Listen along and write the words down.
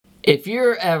If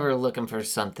you're ever looking for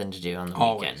something to do on the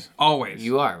weekend, Always.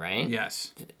 you are, right?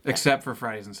 Yes. Except for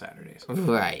Fridays and Saturdays.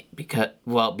 Right.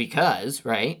 Because,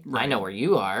 right? I know where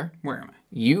you are. Where am I?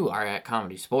 You are at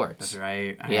Comedy Sports. That's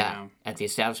right. I am. At the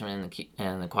establishment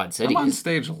in the Quad Cities. I'm on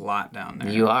stage a lot down there.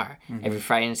 You are. Every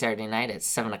Friday and Saturday night at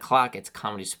 7 o'clock, it's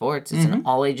Comedy Sports. It's an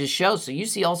all-ages show, so you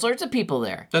see all sorts of people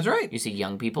there. That's right. You see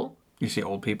young people. You see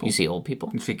old people. You see old people.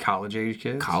 You see college-age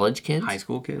kids. College kids. High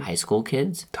school kids. High school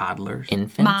kids. Toddlers.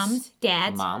 Infants. Moms,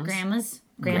 dads, Moms. grandmas,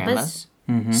 grandpas.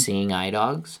 Seeing eye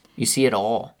dogs. You see it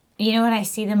all. You know what I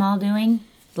see them all doing?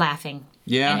 Laughing.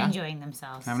 Yeah. And enjoying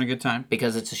themselves. Having a good time.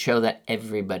 Because it's a show that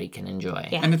everybody can enjoy.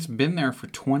 Yeah. And it's been there for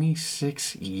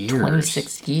 26 years.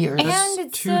 26 years. And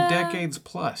it's 2 decades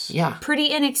plus. Yeah. pretty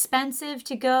inexpensive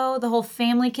to go. The whole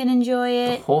family can enjoy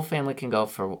The it. whole family can go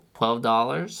for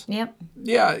 $12. Yep.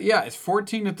 Yeah. It's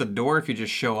 $14 at the door if you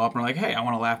just show up and are like, hey, I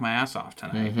want to laugh my ass off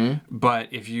tonight. But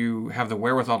if you have the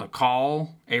wherewithal to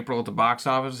call April at the box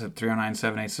office at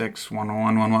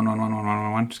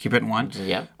 309-786-111-111-111, just keep hitting 1.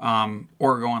 Yep.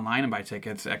 Or go online and buy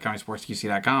tickets at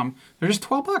comedysportsqc.com. They're just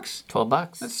 $12.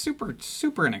 $12. That's super,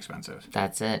 super inexpensive.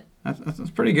 That's it.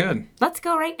 That's pretty good. Let's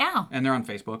go right now. And they're on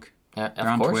Facebook. Of They're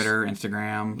on course. Twitter,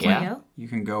 Instagram. Yeah. Can we go? You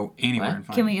can go anywhere What? and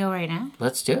find Can it. we go right now?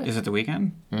 Let's do it. Is it the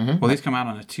weekend? Well, these come out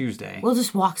on a Tuesday. We'll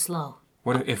just walk slow.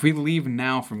 What if we leave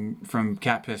now from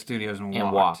Cat Piss Studios and And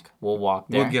walk? walk. We'll walk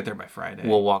there. We'll get there by Friday.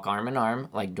 We'll walk arm in arm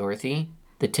like Dorothy,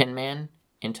 the Tin Man,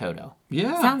 and Toto.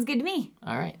 Yeah. Sounds good to me.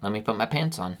 All right, let me put my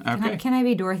pants on. Okay. Can I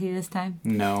be Dorothy this time?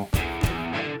 No.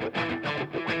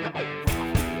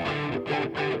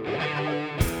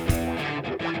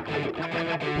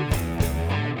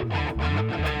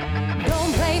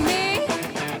 Don't play me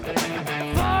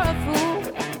for a fool.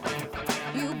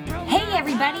 Hey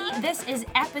everybody, this is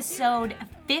episode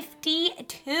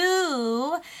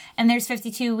 52, and there's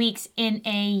 52 weeks in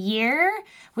a year,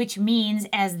 which means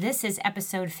as this is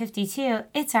episode 52,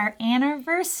 it's our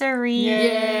anniversary.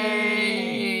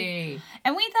 Yay!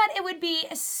 And we thought it would be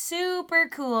super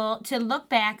cool to look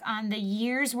back on the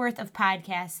year's worth of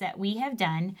podcasts that we have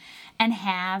done and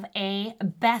have a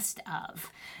best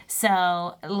of.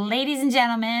 So, ladies and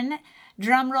gentlemen,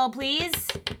 drum roll please.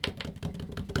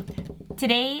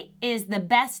 Today is the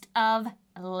best of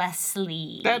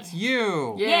Leslie. That's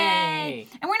you. Yay!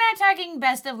 And we're not talking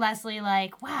best of Leslie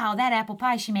like, wow, that apple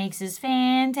pie she makes is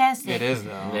fantastic. It is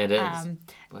though. It is.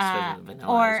 Let's put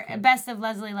vanilla Or ice cream. best of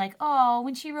Leslie like, oh,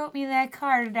 when she wrote me that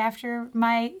card after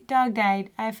my dog died,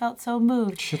 I felt so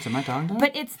moved. Shit, did my dog die?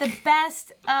 But it's the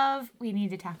best of, we need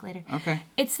to talk later. Okay.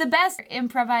 It's the best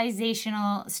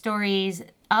improvisational stories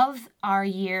of our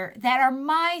year that are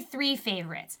my 3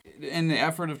 favorites. In the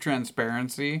effort of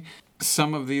transparency,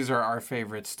 some of these are our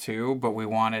favorites too, but we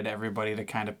wanted everybody to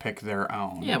kind of pick their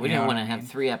own. Yeah, we You know didn't want what to I have mean?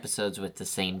 3 episodes with the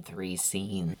same 3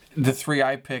 scenes. The 3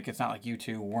 I pick, it's not like you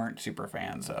two weren't super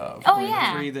fans of. Oh, Or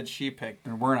yeah. The 3 that she picked,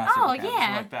 we're not Oh, super fans. yeah.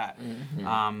 So like that.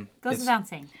 Goes It's- without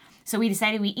saying. So we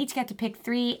decided we each got to pick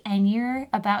 3, and you're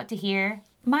about to hear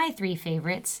my 3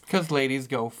 favorites. Because ladies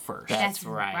go first. That's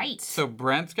right. So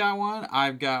Brent's got one,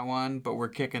 I've got one, but we're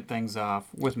kicking things off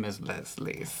with Miss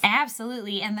Leslie's.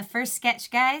 Absolutely. And the first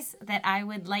sketch, guys, that I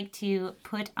would like to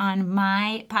put on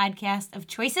my podcast of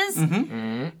choices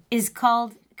is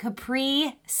called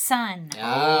Capri Sun.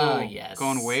 Oh, yes.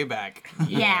 Going way back.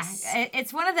 Yes. Yeah,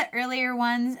 it's one of the earlier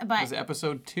ones, It but was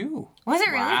episode 2. was it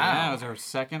really? Yeah, it was our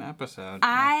second episode.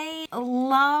 I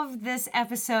love this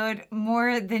episode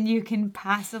more than you can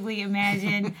possibly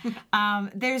imagine.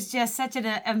 There's just such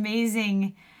an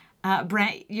amazing,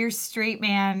 Brent, your straight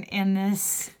man in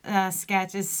this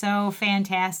sketch is so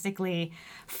fantastically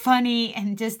funny,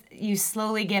 and just you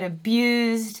slowly get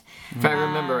abused. If I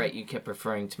remember right, you kept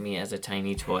referring to me as a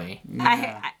tiny toy.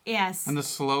 Yes. And the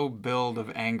slow build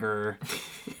of anger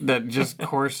that just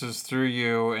courses through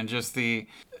you, and just the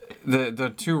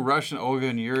 2 Russian, Olga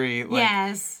and Yuri, like,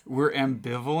 Yes. we're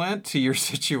ambivalent to your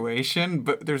situation,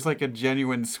 but there's like a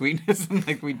genuine sweetness, and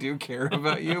like we do care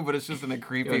about you, but it's just in a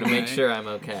creepy To way. make sure I'm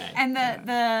okay. And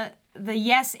the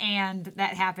yes and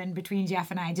that happened between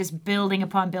Jeff and I, just building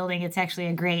upon building. It's actually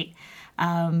a great,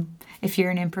 if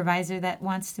you're an improviser that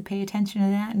wants to pay attention to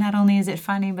that, not only is it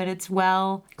funny, but it's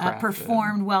well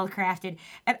performed, well crafted.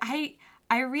 And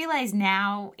I realize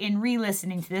now in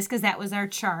re-listening to this, because that was our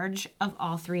charge of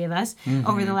all 3 of us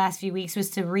over the last few weeks, was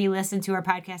to re-listen to our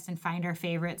podcast and find our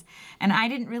favorites. And I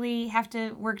didn't really have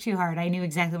to work too hard. I knew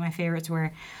exactly what my favorites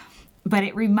were. But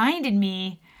it reminded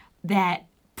me that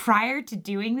prior to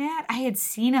doing that, I had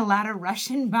seen a lot of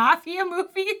Russian mafia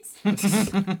movies.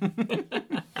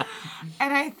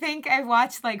 And I think I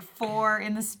watched like 4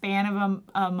 in the span of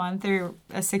a month or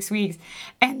 6 weeks.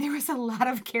 And there was a lot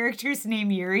of characters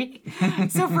named Yuri.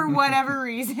 So for whatever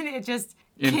reason, it just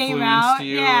came Influenced out.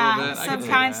 you a Yeah, little bit? I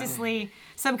can see that.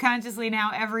 subconsciously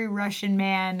now every Russian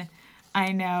man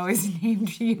I know is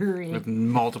named Yuri. With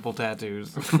multiple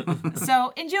tattoos.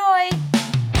 So enjoy.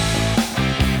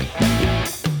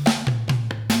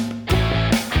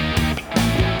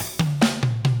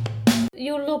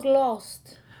 You look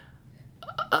lost.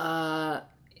 Uh,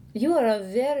 You are a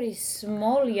very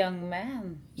small young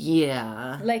man,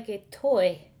 yeah. like a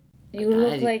toy. You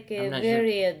look I- like a I'm not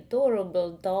very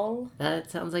adorable doll. That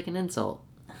sounds like an insult.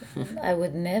 I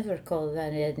would never call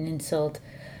that an insult.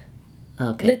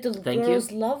 Okay. Little Thank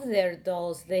girls you. love their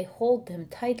dolls. They hold them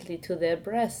tightly to their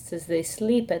breasts as they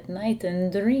sleep at night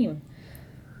and dream.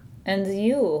 And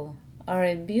you are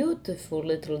a beautiful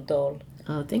little doll.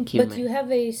 Oh, thank you, But ma'am. you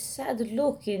have a sad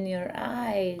look in your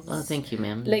eyes. Oh, thank you,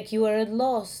 ma'am. Like you are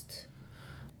lost.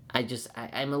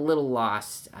 I'm a little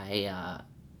lost.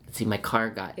 Let's see, my car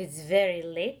got. It's very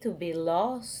late to be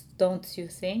lost, don't you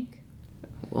think?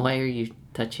 Why are you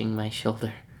touching my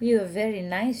shoulder? You have very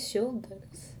nice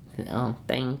shoulders. Oh,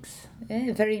 thanks.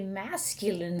 Very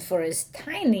masculine for as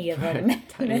tiny of a man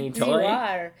tiny as toy? you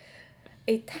are.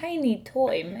 A tiny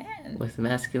toy man. With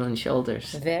masculine shoulders.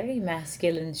 Very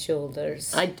masculine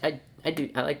shoulders. I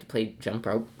like to play jump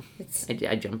rope. It's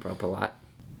I jump rope a lot.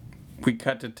 We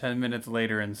cut to 10 minutes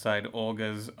later inside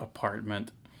Olga's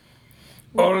apartment.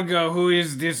 Olga, who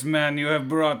is this man you have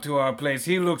brought to our place?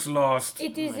 He looks lost.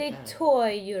 It is a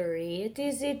toy, Yuri. It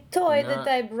is a toy that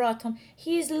I brought home.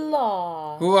 He's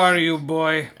lost. Who are you,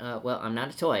 boy? Well, I'm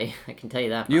not a toy. I can tell you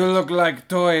that. You much. look like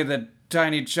toy that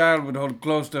tiny child would hold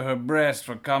close to her breast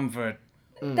for comfort.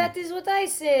 That is what I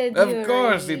said, Of Yuri.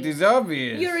 course, it is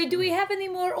obvious. Yuri, do we have any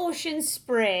more ocean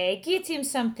spray? Get him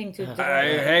something to drink.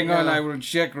 Hang on, I will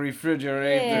check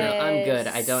refrigerator. Yeah. No, I'm good.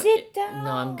 I don't. Sit down. No,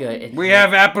 I'm good. We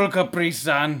have apple Capri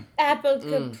Sun. Apple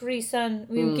Capri Sun.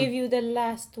 We'll give you the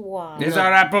last one. Is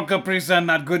our apple Capri Sun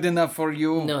not good enough for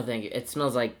you? No, thank you. It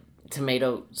smells like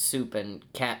tomato soup and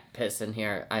cat piss in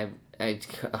here. I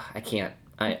can't.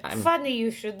 I'm. Funny you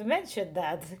should mention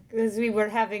that, because we were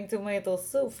having tomato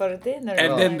soup for dinner.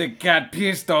 And then the cat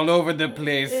pissed all over the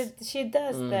place. She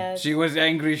does that. She was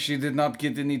angry she did not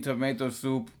get any tomato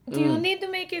soup. Do you need to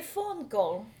make a phone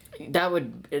call? That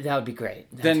would be great.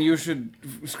 Then you should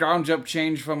scrounge up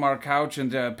change from our couch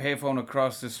and payphone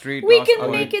across the street. We lost can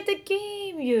boy. make it a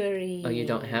game, Yuri. Oh, you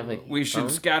don't have a. We should phone?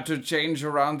 scatter change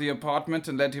around the apartment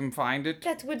and let him find it.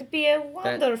 That would be a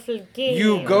wonderful game.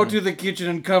 You go to the kitchen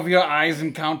and cover your eyes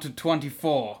and count to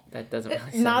 24. That doesn't.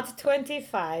 Really sound- Not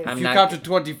 25. I'm If you not. count to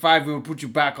 25, we will put you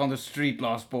back on the street,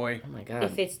 lost boy. Oh my god.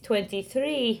 If it's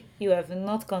 23, you have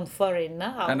not gone far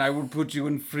enough. And I will put you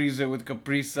in freezer with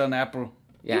Capri Sun apple.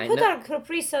 Yeah, You I put know. our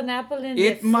Capri Sun apple in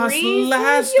It the must freezer,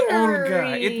 last, Yuri.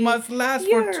 Olga. It must last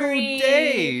for 2 Yuri.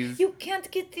 days. You can't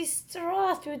get the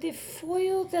straw through the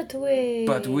foil that way.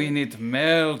 But when it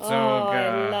melts, Oh, Olga,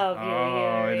 I love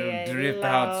you, Yuri. it'll I drip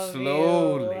out love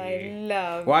slowly. You. I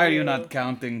love Why are you not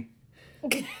counting?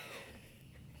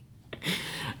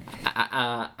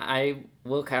 I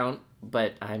will count,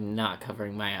 but I'm not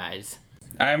covering my eyes.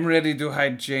 I'm ready to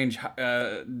hide change.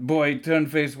 Boy, turn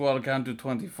face wall, count to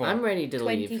 24. I'm ready to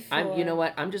leave. You 24. know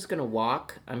what? I'm just gonna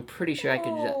walk. I'm pretty sure I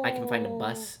can find a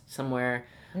bus somewhere.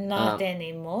 Not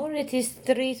anymore. It is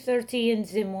 3:30 in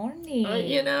the morning.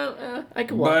 I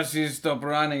can walk. Buses stop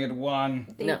running at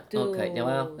 1. They No, do. okay,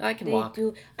 well, I can They walk.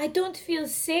 do. I don't feel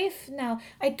safe now.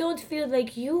 I don't feel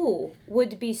like you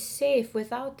would be safe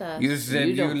without us. You said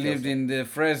You you, don't feel lived in the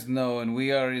Fresno and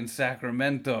we are in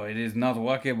Sacramento. It is not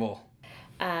walkable.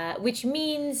 Which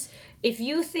means if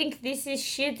you think this is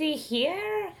shitty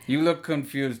here, You look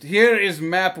confused. Here is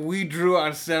map we drew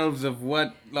ourselves of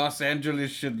what Los Angeles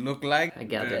should look like. I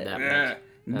gathered that much.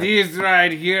 This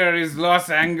right here is Los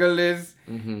Angeles,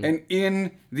 and in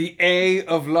the A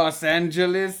of Los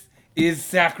Angeles is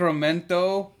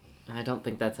Sacramento, I don't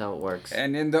think that's how it works.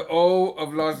 and in the O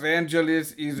of Los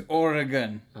Angeles is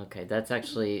Oregon. Okay, that's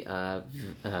actually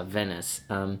Venice.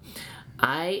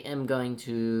 I am going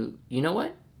to. You know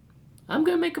what? I'm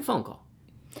gonna make a phone call.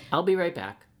 I'll be right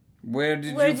back. Where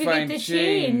did Where'd you you get find the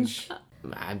change?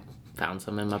 I found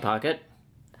some in my pocket.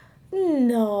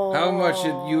 no. How much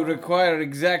did you require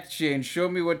exact change? Show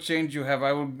me what change you have.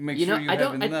 I will make You know, sure you I have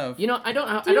don't. enough. I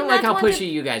don't you like not how want pushy to-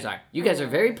 you guys are. You guys are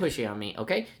very pushy on me.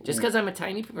 Okay, just because I'm a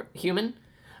tiny human,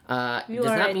 You does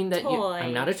are not a mean that you. toy.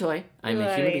 I'm not a toy. I'm You a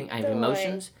are human a being. I have toy.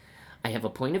 emotions. I have a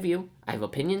point of view. I have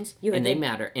opinions, You and they did-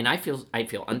 matter. And I feel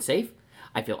unsafe.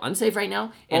 I feel unsafe right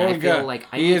now, and I Olga, feel like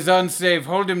I he need- is unsafe.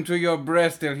 Hold him to your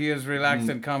breast till he is relaxed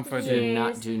and comforted.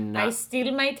 do not. I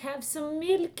still might have some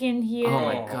milk in here. Oh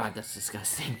my god, that's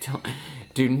disgusting.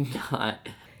 Do not.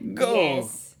 Go.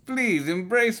 Yes. Please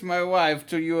embrace my wife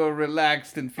till you are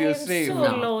relaxed and feel I am safe. so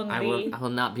No, lonely. I will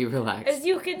not be relaxed. As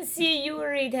you can see,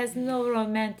 Urid has no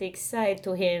romantic side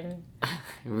to him. I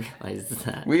realize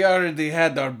that. We already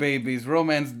had our babies.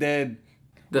 Romance dead.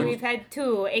 We've had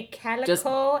two, a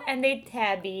calico and a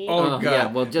tabby. Olga,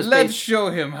 yeah, well, just let's bas- show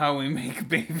him how we make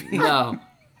babies. No.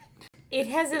 It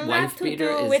has a lot Wife to beater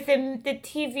do is- with the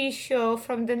TV show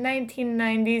from the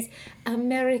 1990s,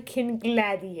 American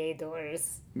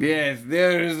Gladiators. Yes,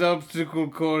 there is obstacle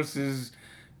courses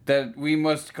that we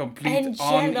must complete And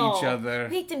on Jello. each other.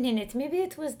 Wait a minute, maybe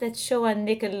it was that show on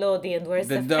Nickelodeon where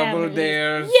The the double families-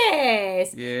 dares.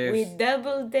 Yes. Yes. We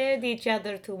double dared each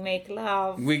other to make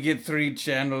love. We get 3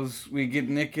 channels. We get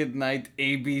Nick at Night,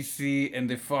 ABC, and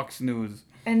the Fox News.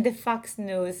 And the Fox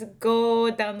News. Go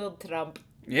Donald Trump.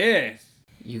 Yes.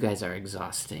 You guys are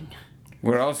exhausting.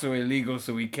 We're also illegal,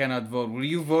 so we cannot vote. Will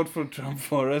you vote for Trump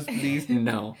for us, please?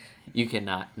 No. You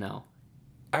cannot. No.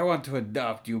 I want to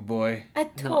adopt you, boy. A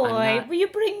No, I'm toy. not. Will you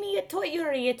bring me a toy?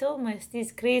 Yuri, it almost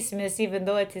is Christmas, even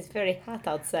though it is very hot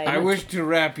outside. I wish to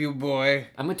wrap you, boy.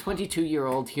 I'm a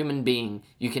 22-year-old human being.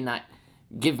 You cannot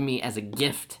give me as a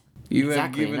gift. You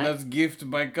Exactly, have given and us gift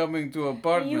by coming to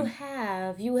apartment.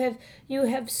 You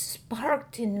have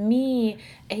sparked in me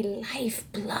a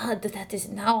lifeblood that is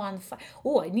now on fire.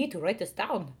 Oh, I need to write this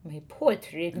down. My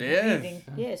poetry. Yes. reading.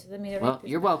 Yes, let me write Well, this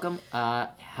you're down. welcome.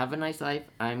 Have a nice life.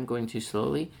 I'm going to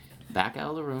slowly back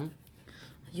out of the room.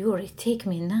 Yuri, take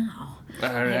me now. All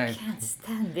I right. can't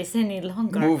stand this any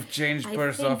longer. Move change I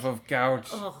purse think- off of couch.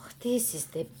 Oh, this is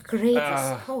the greatest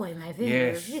Ah, poem I've ever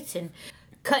yes. written.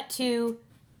 Cut to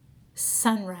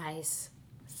sunrise.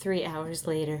 3 hours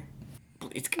later.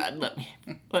 Please, God,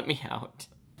 let me out.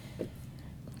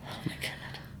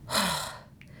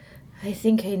 I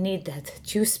think I need that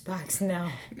juice box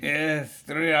now. Yes,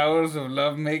 3 hours of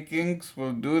love makings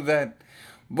will do that.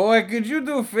 Boy, could you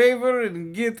do a favor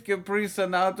and get Capri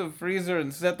Sun out of freezer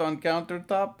and set on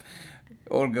countertop?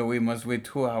 Olga, we must wait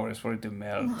 2 hours for it to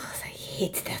melt. Oh, I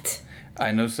hate that.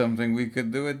 I know something we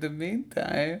could do in the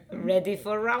meantime. Ready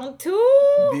for round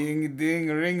 2? Ding ding,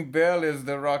 ring bell, as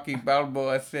the Rocky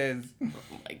Balboa says. Oh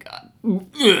my God.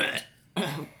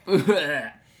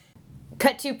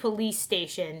 Cut to police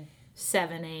station.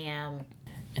 7 a.m.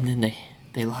 And then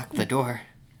they locked the door.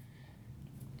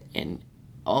 And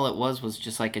all it was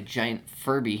just like a giant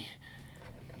Furby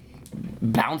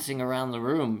bouncing around the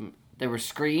room. There were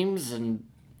screams and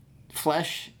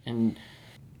flesh, and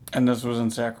And this was in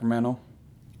Sacramento?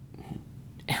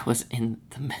 it was in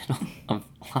the middle of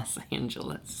Los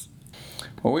Angeles.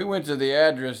 Well, we went to the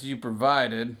address you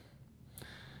provided,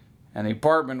 and the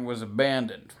apartment was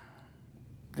abandoned.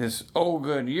 This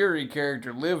Olga and Yuri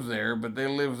character lived there, but they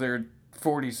lived there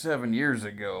 47 years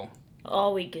ago.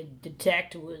 All we could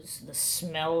detect was the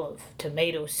smell of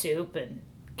tomato soup and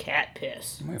cat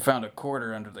piss. We found a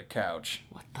quarter under the couch.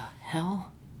 What the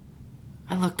hell?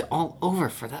 I looked all over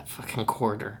for that fucking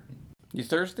quarter. You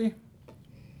thirsty?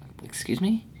 Excuse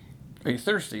me? Are you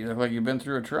thirsty? You look like you've been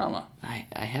through a trauma. I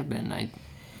have been.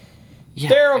 Yeah,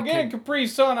 Daryl, I get a could- Capri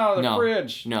Sun out of the No,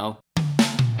 fridge. No.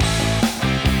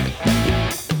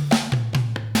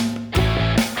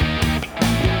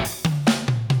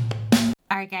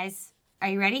 All right, guys, are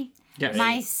you ready? Yes.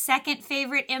 My second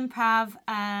favorite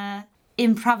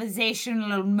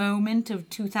improvisational moment of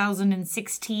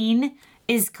 2016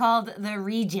 is called The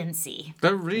Regency.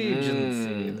 The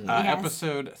Regency. Yes.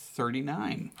 Episode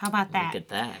 39. How about that? Look at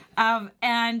that.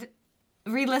 And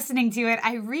re-listening to it,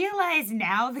 I realize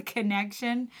now the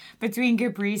connection between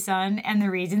Capri Sun and the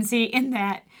Regency in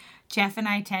that Jeff and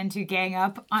I tend to gang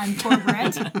up on poor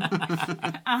Brett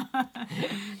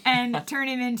and turn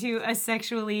him into a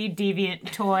sexually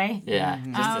deviant toy. Yeah,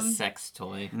 just a sex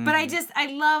toy. But I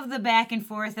love the back and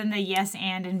forth and the yes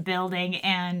and building,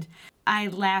 and I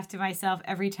laugh to myself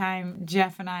every time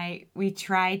Jeff and we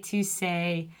try to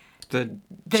say The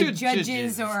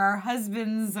judges or our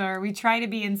husbands, or we try to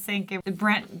be in sync.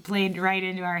 Brent played right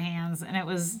into our hands, and it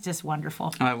was just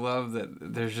wonderful. I love that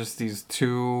there's just these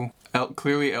two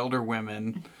clearly elder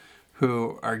women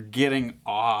who are getting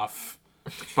off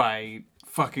by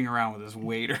fucking around with this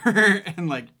waiter. And,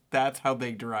 like, that's how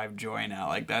they derive joy now.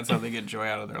 Like, that's how they get joy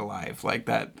out of their life. Like,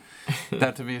 that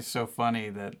to me is so funny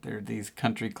that they're these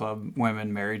country club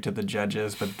women married to the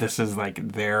judges, but this is,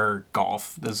 like, their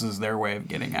golf. This is their way of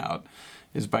getting out.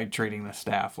 is by treating the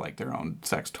staff like their own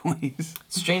sex toys.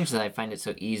 Strange that I find it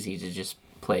so easy to just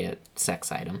play a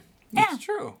sex item. Yeah, It's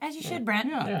true. as you should, Brent.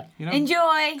 Yeah. You know,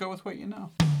 Enjoy. Go with what you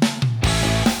know.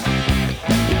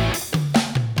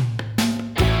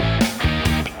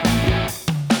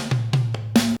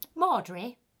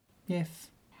 Marjorie, Yes.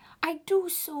 I do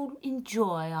so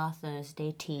enjoy our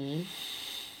Thursday tea.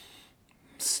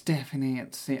 Stephanie,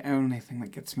 it's the only thing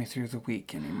that gets me through the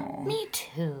week anymore. Me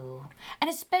too. And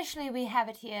especially we have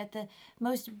it here at the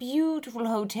most beautiful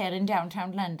hotel in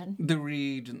downtown London. The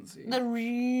Regency. The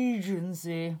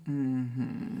Regency.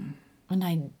 Mm-hmm. And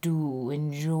I do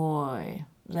enjoy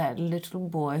that little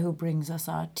boy who brings us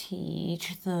our tea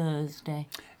each Thursday.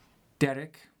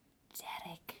 Derek.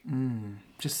 Derek.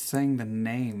 Just saying the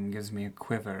name gives me a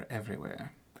quiver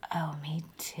everywhere. Oh, me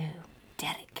too.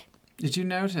 Derek. Did you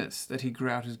notice that he grew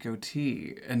out his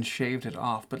goatee and shaved it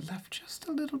off, but left just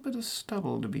a little bit of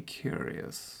stubble to be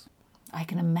curious? I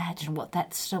can imagine what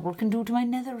that stubble can do to my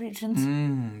nether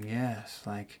regions. Yes,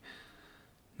 like,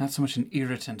 not so much an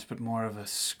irritant, but more of a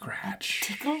scratch.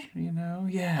 tickle? You know?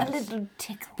 Yes. A little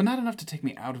tickle. But not enough to take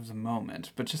me out of the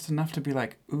moment, but just enough to be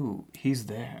like, ooh, he's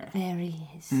there. There he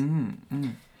is.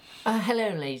 Hello,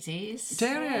 ladies.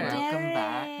 Derek. Welcome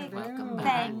back. Welcome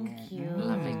back. Thank you.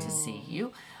 Lovely to see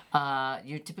you.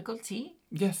 Your typical tea?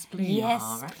 Yes, please. Yes,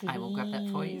 All right, I will grab that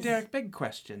for you. please. Derek, big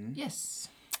question. Yes.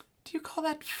 Do you call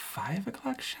that 5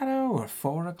 o'clock shadow or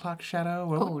 4 o'clock shadow?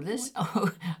 Or Oh, this? Oh,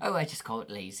 I just call it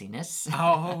laziness.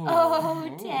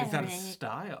 Oh, Derek. Is that a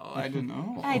style? I don't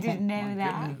know. I didn't know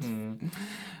that.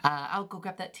 I'll go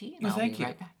grab that tea and I'll thank be you.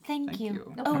 right back. Thank you.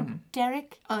 you. Oh,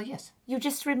 Derek, Oh, yes. you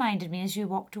just reminded me as you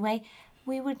walked away.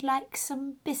 We would like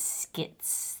some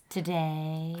biscuits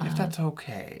today. If that's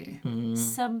okay.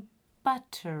 Some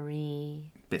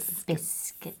buttery Biscuits.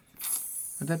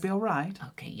 biscuits. Would that be all right?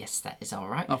 Okay, yes, that is all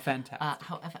right. Oh, fantastic.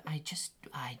 However,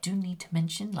 I do need to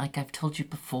mention, like I've told you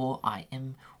before, I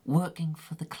am working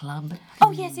for the club. Oh,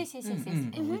 yes.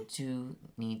 And we do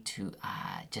need to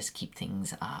just keep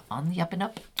things on the up and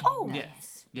up. Oh,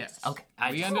 Yes. Okay,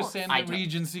 We understand I the don't-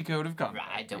 Regency Code of Conduct.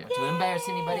 I don't want to embarrass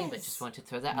anybody, but just want to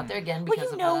throw that out there again Well, because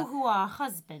you of know who our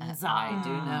husbands are. I do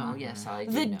know. Yes, I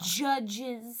do The know.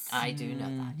 judges. I do know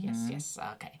that. Yes.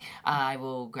 Okay. I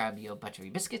will grab your buttery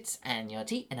biscuits and your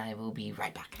tea, and I will be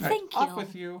right back. Thank you. Off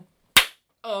with you.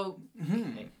 Oh,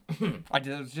 I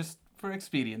did it just for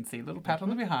expediency. Little pat on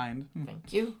the behind.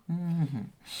 thank you.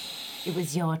 It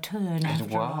was your turn It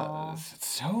after all. was. It's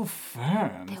so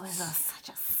firm. There was such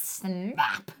a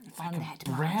snap on that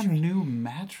Brand Marjorie. new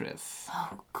mattress.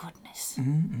 Oh, goodness.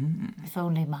 If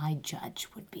only my judge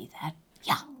would be that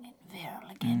young and virile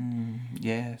again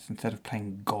Yes, instead of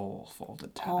playing golf all the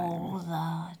time. all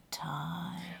the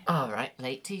time. All right,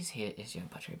 ladies, here is your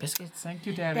buttery biscuits Thank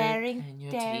you, Derek. Derek, and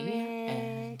your tea,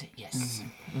 and yes.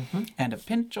 And a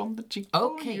pinch on the cheek. for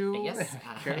Okay, you. yes.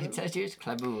 I told you it's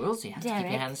club rules. You have to keep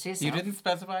Derek. your hands to yourself. You didn't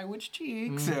specify which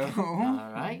cheek, so.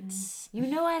 All right. You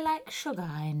know I like sugar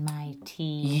in my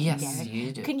tea. Yes, Derek.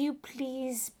 you do. Can you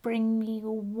please bring me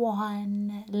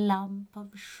 1 lump of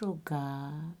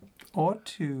sugar? Or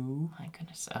 2. My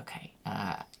goodness. Okay.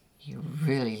 You're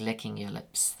really licking your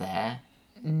lips there.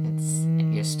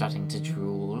 You're starting to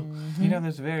drool. You know,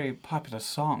 there's a very popular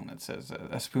song that says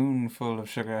a spoonful of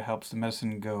sugar helps the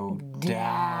medicine go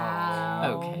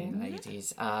down. Okay,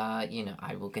 ladies.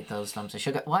 I will get those lumps of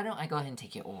sugar. Why don't I go ahead and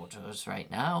take your orders right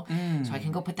now, so I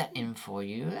can go put that in for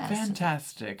you.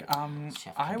 Fantastic. Chef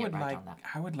can I get would right like on that.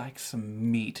 I would like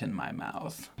some meat in my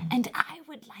mouth. And I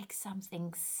would like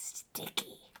something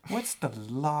sticky. What's the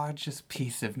largest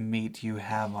piece of meat you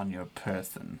have on your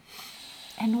person?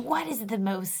 And what is the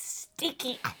most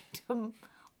sticky item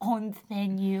on the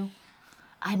menu?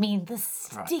 I mean, the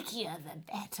stickier the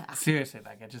better. Seriously,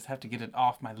 like I just have to get it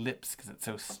off my lips because it's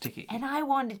so sticky. And I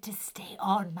want it to stay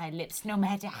on my lips no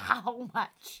matter how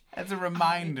much. As a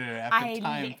reminder after I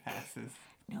time lick. passes.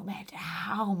 No matter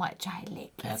how much I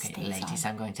lick, it Okay, stays ladies,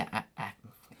 on. I'm going to.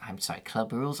 I'm sorry,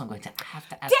 club rules. I'm going to have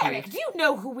to ask Derek, you. do you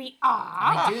know who we are?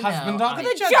 I do husband know. of the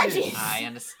The judges. judges. I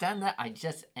understand that. I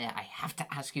have to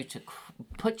ask you to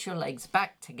put your legs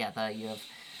back together. You have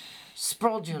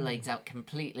sprawled your legs out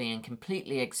completely and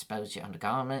completely exposed your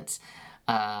undergarments.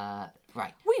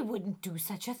 Right. We wouldn't do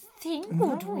such a thing,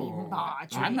 would we,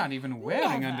 Marjorie? I'm not even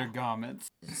wearing Never. undergarments.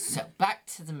 So back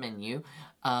to the menu.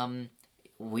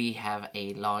 we have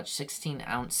a large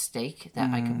 16-ounce steak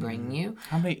that I can bring you.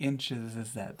 How many inches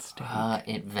is that steak?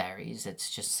 It varies. It's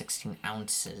just 16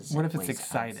 ounces. What It if it's weighs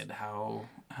excited? How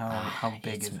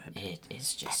big is it? It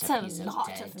is just That's a piece a of lot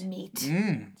dead. of meat. It's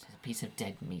a piece of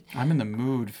dead meat. I'm in the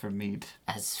mood for meat.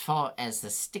 As far as the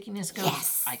stickiness goes,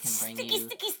 Yes. I can bring Sticky,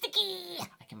 you. sticky.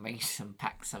 I can bring you some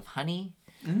packs of honey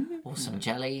or some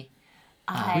jelly.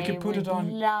 I could put would it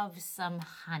on- love some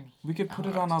honey. We could put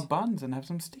it on our buns and have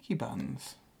some sticky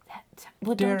buns.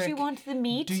 Well, don't you Derek, want the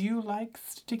meat? Do you like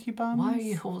sticky buns? Why are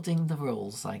you holding the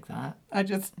rolls like that? I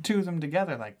just chew them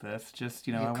together like this. Just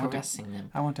You're I want to. caressing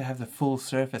them. I want to have the full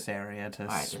surface area to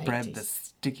Alright, spread the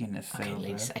ladies. stickiness Okay, over.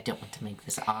 ladies, I don't want to make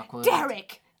this awkward.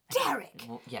 Derek!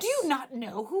 Well, yes. Do you not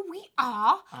know who we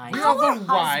are? I- We Our are the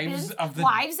husbands,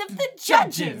 wives of the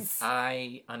judges. judges.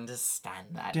 I understand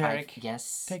that. Derek,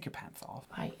 yes. Take your pants off.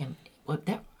 I am. Well,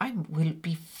 I will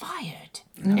be fired.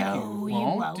 No, you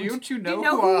won't. Don't you know,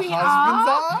 know who who our we husbands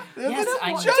are? They're Yes, the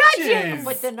I know. judges.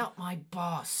 But they're not my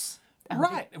boss.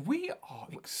 Right, we are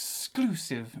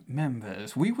exclusive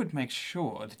members. We would make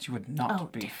sure that you would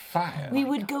not be fired. We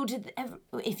would go to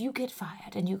if you get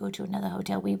fired and you go to another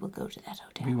hotel, we will go to that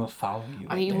hotel. We will follow you.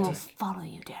 We will follow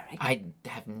you, Derek. I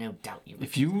have no doubt you.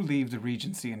 If you leave the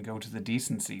Regency and go to the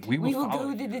Decency, we will We will follow go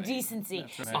you to the there. decency. All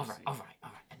right. Enough. All right.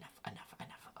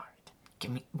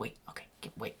 Give me. Wait. Okay.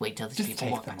 Wait till these Just people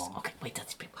take walk them past. all. Okay. Wait till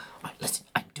these people. All right. Listen.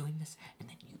 I'm doing this, and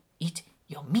then you eat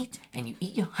your meat and you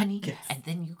eat your honey, Yes. and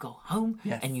then you go home,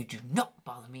 Yes. and you do not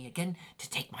bother me again to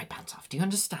take my pants off. Do you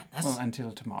understand this? Well,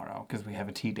 until tomorrow, because we have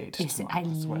a tea date Listen, tomorrow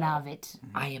I as well. love it.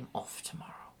 I am off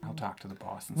tomorrow. I'll talk to the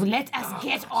boss. And Well, see. let us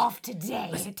get off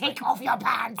today. Take off your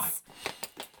pants.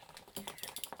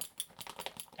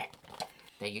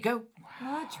 There you go.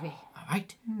 Marjorie, All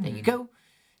right. There you go.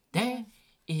 There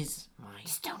is my.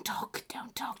 just don't talk.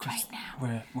 Don't talk right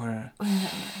now. We're.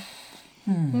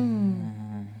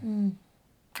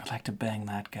 I'd like to bang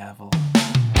that gavel.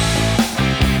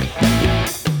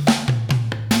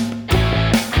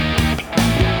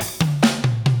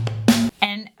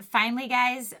 And finally,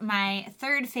 guys, my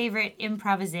third favorite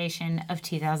improvisation of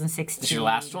 2016. This is your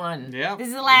last one. Yeah. This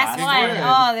is the last one. one.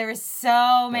 Oh, there were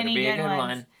so many be a good good ones.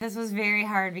 one. This was very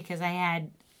hard because I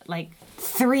had like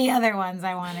 3 other ones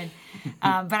I wanted.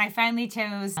 But I finally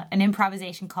chose an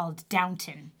improvisation called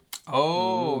Downton.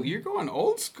 Oh, you're going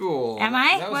old school. Am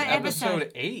I? That was What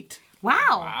episode? 8. Wow.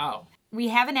 Wow. We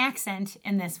have an accent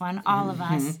in this one, all of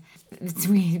us.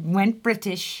 We went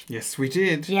British Yes, we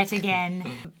did. yet again.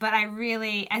 But I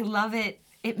love it.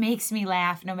 It makes me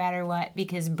laugh no matter what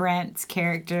because Brent's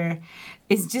character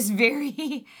is just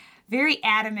very, very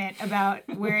adamant about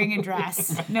wearing a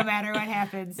dress no matter what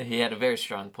happens. He had a very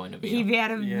strong point of view. He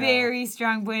had a very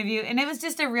strong point of view. And it was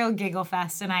just a real giggle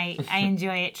fest, and I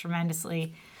enjoy it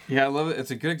tremendously. Yeah, I love it.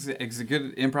 It's a good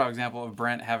improv example of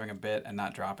Brent having a bit and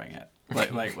not dropping it.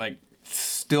 Like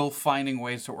still finding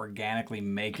ways to organically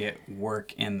make it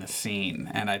work in the scene.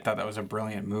 And I thought that was a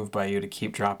brilliant move by you to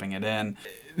keep dropping it in.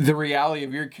 The reality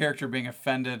of your character being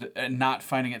offended and not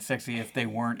finding it sexy if they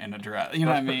weren't in a dress. You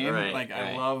know what I mean? Right, like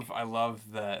right. I love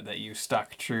that you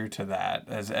stuck true to that.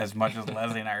 As much as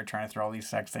Leslie and I are trying to throw all these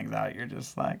sex things out, you're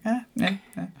just like, eh.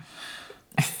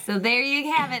 So there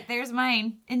you have it. There's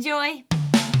mine. Enjoy.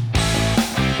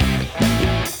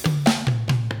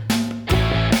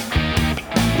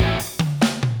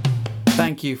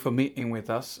 Thank you for meeting with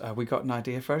us. We got an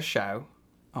idea for a show.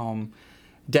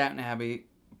 Downton Abbey,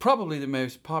 probably the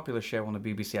most popular show on the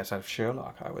BBC outside of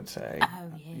Sherlock, I would say. Oh,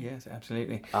 yeah. Yes,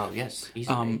 absolutely. Oh, yes.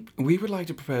 Easily. We would like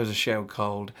to propose a show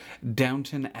called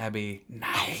Downton Abbey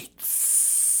Nights.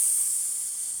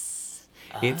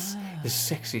 It's the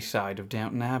sexy side of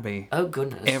Downton Abbey. Oh,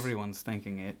 goodness. Everyone's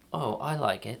thinking it. Oh, I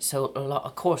like it. So a lot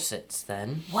of corsets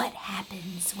then. What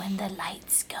happens when the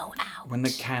lights go out? When the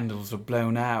candles are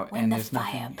blown out When and the there's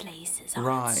nothing. fireplaces are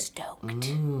Right. stoked.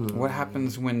 What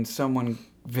happens when someone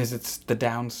visits the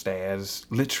downstairs,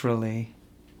 literally?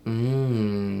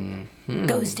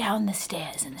 Goes down the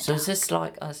stairs in the So is this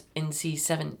like a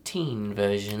NC-17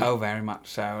 version? Oh, very much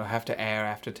so. I have to air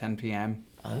after 10 p.m.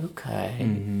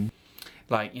 Okay.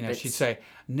 Like, you know, she'd It's- say,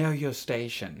 know your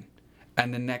station.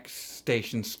 And the next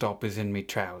station stop is in me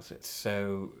trousers.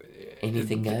 So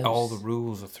Anything goes. all the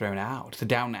rules are thrown out. The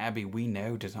Downton Abbey we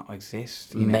know does not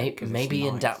exist. You know, 'cause it's Maybe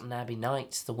in nice. Downton Abbey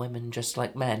Nights, the women just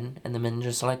like men and the men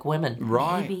just like women.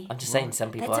 Right. Maybe. I'm just saying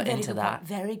some people are into that.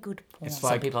 Very good point. It's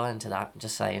Some like, people are into that. I'm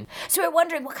just saying. So we're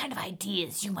wondering what kind of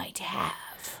ideas you might have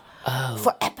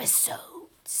for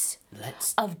episodes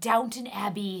Let's of Downton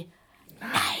Abbey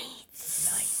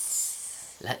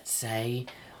Nights. let's say,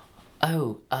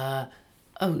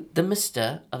 the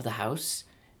Mister of the house,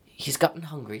 he's gotten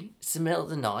hungry. It's the middle of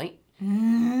the night.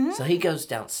 So he goes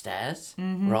downstairs,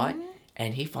 right?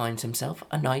 And he finds himself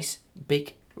a nice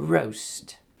big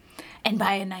roast. And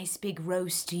by a nice big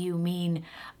roast, do you mean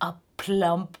a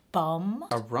plump bum?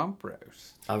 A rump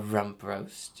roast. A rump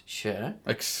roast, sure.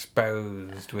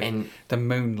 Exposed with And- the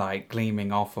moonlight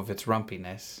gleaming off of its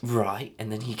rumpiness. Right,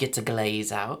 and then he gets a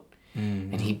glaze out,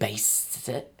 and he bastes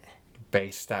it.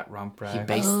 Baste that rump roast. He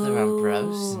bastes the rump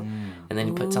roast, and then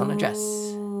he puts on a dress.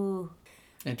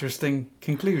 Interesting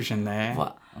conclusion there.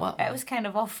 What? That was kind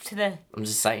of off to the... I'm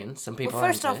just saying, some people Well,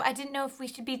 first are off, into it. I didn't know if we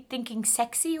should be thinking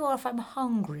sexy or if I'm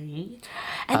hungry.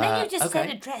 And then you just said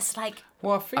okay. a dress like...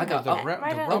 Well, I figured got- the, oh,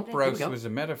 right on. rump Here we roast go. was a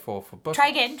metaphor for butter. Try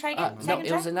again. No, Second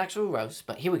it was try. an actual roast,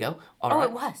 but here we go. All Oh, right.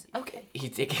 it was. Okay.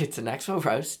 It's an actual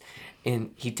roast,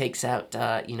 and he takes out,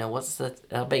 what's the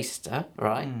baster,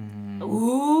 right?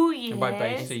 Ooh, yes. And by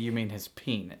baster, you mean his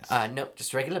penis. No,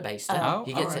 just regular baster. Oh,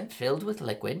 He gets alright. it filled with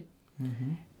liquid,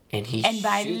 and he And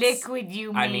by shoots- liquid, you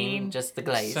mean... I mean just the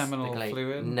glaze. Seminal the glaze.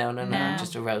 fluid? No, No.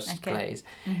 just a roast Okay. glaze,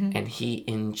 and he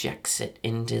injects it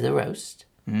into the roast.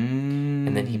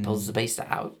 And then he pulls the baster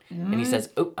out, and he says,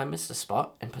 "Oh, I missed a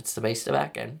spot," and puts the baster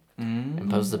back in, and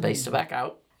pulls the baster back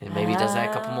out, and maybe does that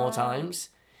a couple more times,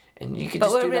 and you could But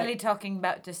just we're do really that. talking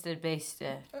about just a base,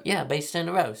 Yeah, baster and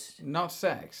a roast. Not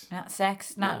sex. not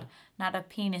sex, not a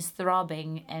penis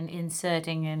throbbing and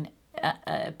inserting and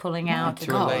pulling out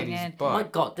to a and lady's pulling in. butt. My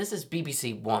God, this is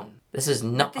BBC One. This is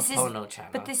not This a is- porno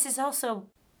channel. But this is also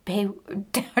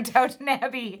Downton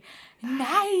Abbey.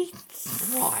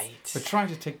 Nice. right. We're trying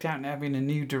to take Downton Abbey in a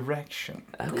new direction.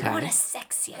 We want Okay. a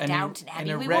sexier An, Downton an Abbey.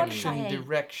 We want erection a...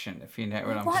 direction, if you know what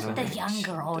We I'm want the saying.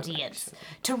 younger audience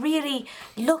to really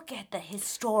look at the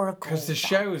historical. Because the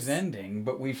show's ending,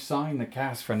 but we've signed the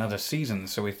cast for another season,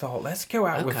 so we thought, let's go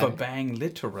out with a Okay. bang,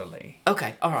 literally.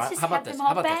 Okay, all right. just How about have this? them all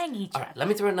How about bang this? each All right, let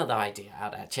me throw another idea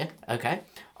out at you. Okay.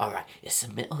 All right. It's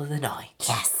the middle of the night.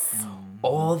 Yes.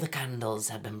 All the candles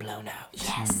have been blown out.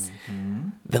 Yes.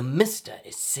 The Mister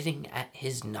is sitting at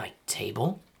his night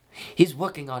table. He's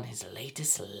working on his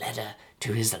latest letter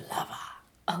to his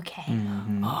lover. Okay.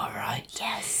 All right.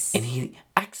 Yes. And he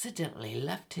accidentally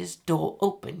left his door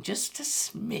open just a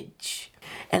smidge.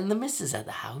 And the missus at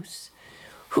the house,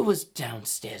 who was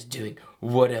downstairs doing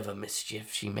whatever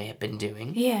mischief she may have been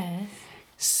doing, Yes.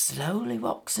 slowly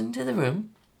walks into the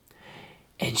room,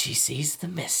 and she sees the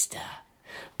Mister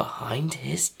behind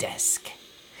his desk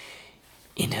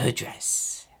in her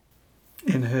dress.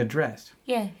 In her dress.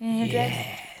 Yeah. In her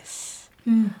dress.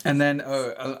 Yes. And then,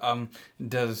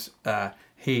 does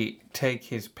he take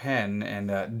his pen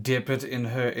and dip it in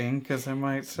her ink, as I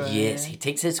might say? Yes, he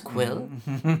takes his quill.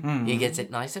 He gets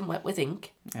it nice and wet with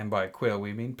ink. And by quill,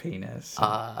 we mean penis.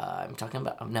 I'm talking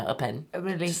about a pen.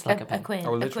 Really? Just like a pen. quill.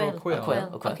 Oh, literal quill. A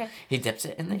quill. Okay. He dips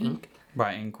it in the ink.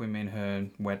 By ink, we mean her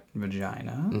wet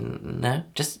vagina. No,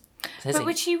 just says But ink.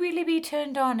 would she really be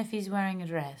turned on if he's wearing a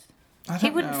dress? I He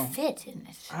don't wouldn't know. fit in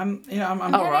it. I'm All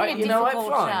having right, a you know what?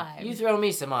 difficult Fine. time. You throw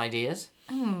me some ideas.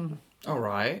 all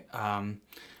right.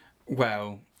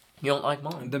 Well, You don't like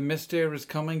mine. the Mister is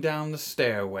coming down the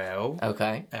stairwell.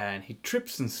 Okay. And he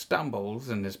trips and stumbles,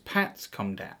 and his pants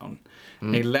come down.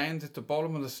 And Mm. he lands at the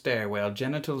bottom of the stairwell,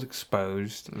 genitals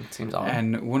exposed. Seems odd.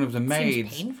 And one of the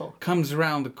maids painful. comes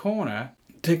around the corner,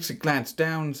 takes a glance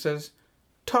down, and says,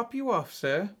 "Top you off,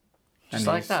 sir." Just and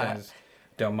like he that. says,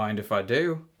 "Don't mind if I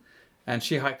do." And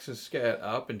she hikes her skirt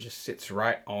up and just sits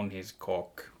right on his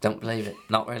cock. Don't believe it.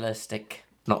 Not realistic.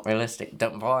 Not realistic.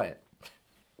 Don't buy it.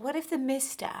 What if the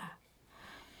Mister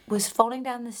was falling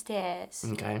down the stairs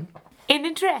Okay. in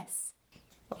a dress?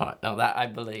 All right. Now that I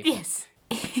believe. Yes.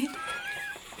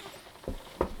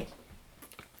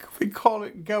 We call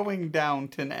it going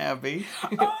Downton Abbey.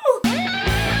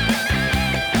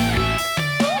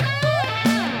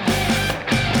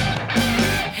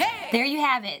 There you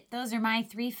have it. Those are my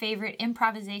 3 favorite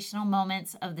improvisational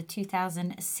moments of the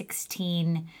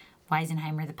 2016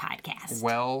 Weisenheimer the podcast.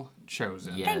 Well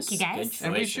chosen. Yes, you, guys. good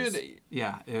And we choices.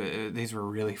 should, these were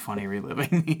really funny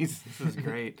reliving these. This is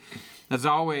great. As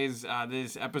always,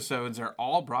 these episodes are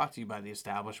all brought to you by the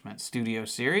Establishment Studio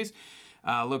Series.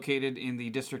 Located in the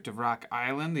District of Rock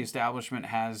Island, the Establishment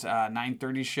has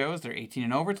 9:30 shows. They're 18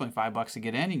 and over. It's only $5 to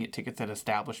get in. You can get tickets at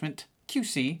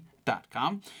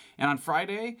establishmentqc.com. And on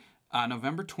Friday,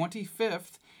 November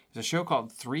 25th, is a show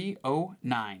called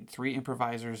 309. 3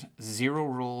 improvisers, 0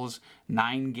 rules,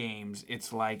 9 games.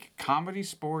 It's like comedy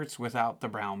sports without the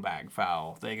brown bag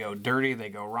foul. They go dirty, they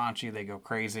go raunchy, they go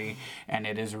crazy, and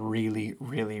it is really,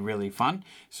 really, really fun.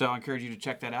 So I encourage you to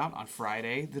check that out on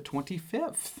Friday the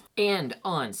 25th. And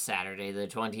on Saturday the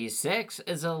 26th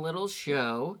is a little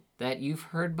show that you've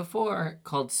heard before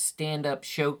called Stand Up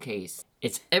Showcase.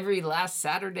 It's every last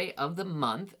Saturday of the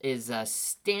month is a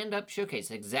stand-up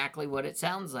showcase, exactly what it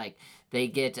sounds like. They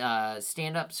get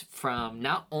stand-ups from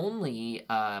not only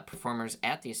performers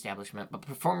at the establishment, but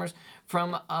performers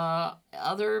from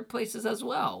other places as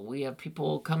well. We have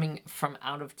people coming from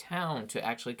out of town to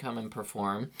actually come and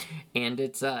perform, and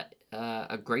it's a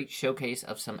great showcase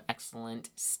of some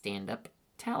excellent stand-up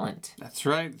talent. That's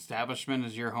right. Establishment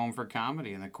is your home for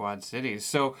comedy in the Quad Cities.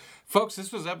 So, folks,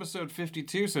 this was episode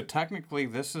 52. So technically,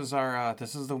 this is our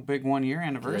this is the big 1 year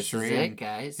anniversary. This is it, and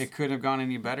guys. It couldn't have gone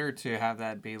any better to have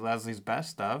that be Leslie's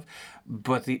best of,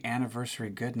 but the anniversary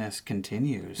goodness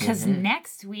continues. Because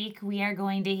next week we are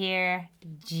going to hear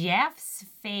Jeff's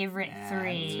favorite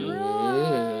three.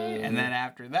 And then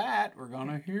after that, we're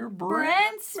gonna hear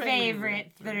Brent's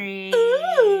favorite three.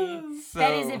 So,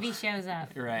 That is if he shows up.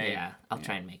 right. Yeah, I'll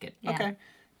try and make it. Yeah. Okay.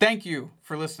 Thank you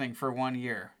for listening for 1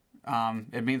 year.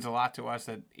 It means a lot to us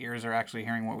that ears are actually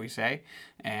hearing what we say,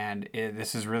 and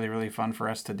this is really, really fun for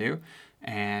us to do.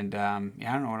 And yeah,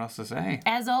 I don't know what else to say.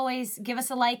 As always, give us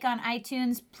a like on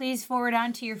iTunes. Please forward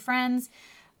on to your friends.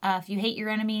 If you hate your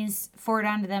enemies, forward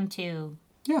on to them too.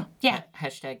 Yeah. Yeah.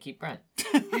 Hashtag keep Brent.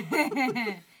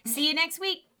 See you next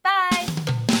week. Bye.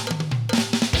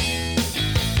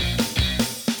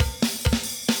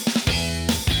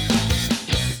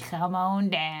 Come on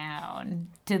down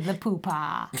to the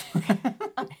poopa.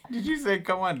 Did you say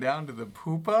come on down to the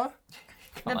poopa?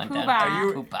 The Come on poopa. down. Are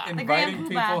you Poopa. The inviting grand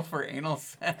people poopa. for anal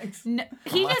sex? No,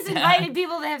 he just invited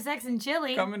people to have sex in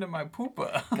Chile. Come into my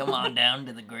poopa. Come on down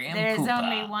to the Grand There's Poopa.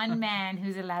 only one man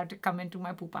who's allowed to come into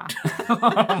my poopa.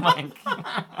 Oh my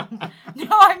God. No,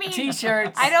 I mean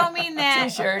T-shirts. I don't mean that.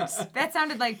 T-shirts. That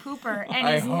sounded like pooper, and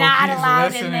I he's hope not he's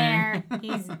allowed listening. in there.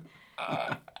 He's.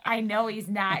 I know he's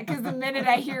not, because the minute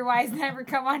I hear Wise Never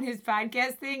come on his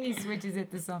podcast thing, he switches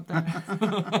it to something else.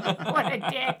 What a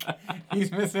dick.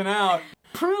 He's missing out.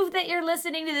 Prove that you're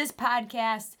listening to this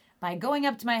podcast by going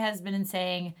up to my husband and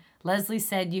saying, Leslie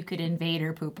said you could invade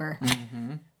her pooper.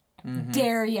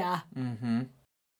 Dare ya.